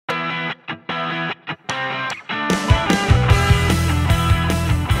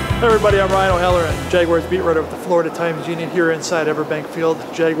Hey everybody, I'm Ryan O'Heller, and Jaguars beat writer with the Florida Times Union here inside Everbank Field.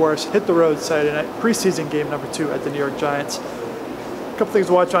 Jaguars hit the road Saturday night, preseason game number 2 at the New York Giants. A couple things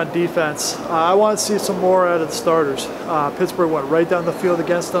to watch on defense. I want to see some more out of the starters. Pittsburgh went right down the field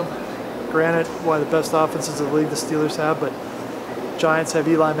against them. Granted, one of the best offenses in the league the Steelers have, but Giants have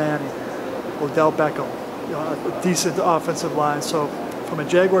Eli Manning, Odell Beckham, a decent offensive line. So from a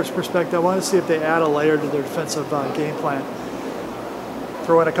Jaguars perspective, I want to see if they add a layer to their defensive game plan.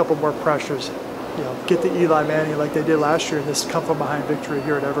 Throw in a couple more pressures, get the Eli Manning like they did last year in this come-from-behind victory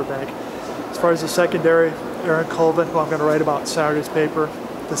here at Everbank. As far as the secondary, Aaron Colvin, who I'm going to write about in Saturday's paper,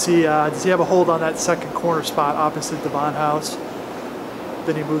 does he have a hold on that second corner spot opposite Devon House?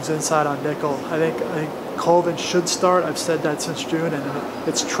 Then he moves inside on nickel. I think Colvin should start. I've said that since June, and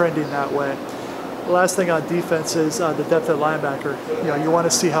it's trending that way. The last thing on defense is the depth at linebacker. You want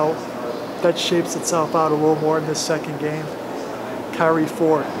to see how that shapes itself out a little more in this second game. Kyrie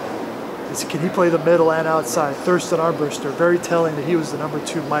Ford, can he play the middle and outside? Thurston Armbruster, very telling that he was the number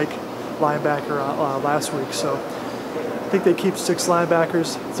 2 Mike linebacker last week. So I think they keep 6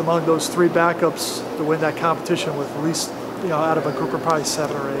 linebackers. It's among those 3 backups to win that competition with at least, out of a group of probably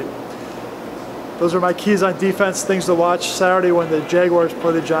 7 or 8. Those are my keys on defense, things to watch Saturday when the Jaguars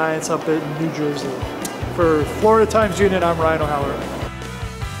play the Giants up in New Jersey. For Florida Times Union, I'm Ryan O'Heller.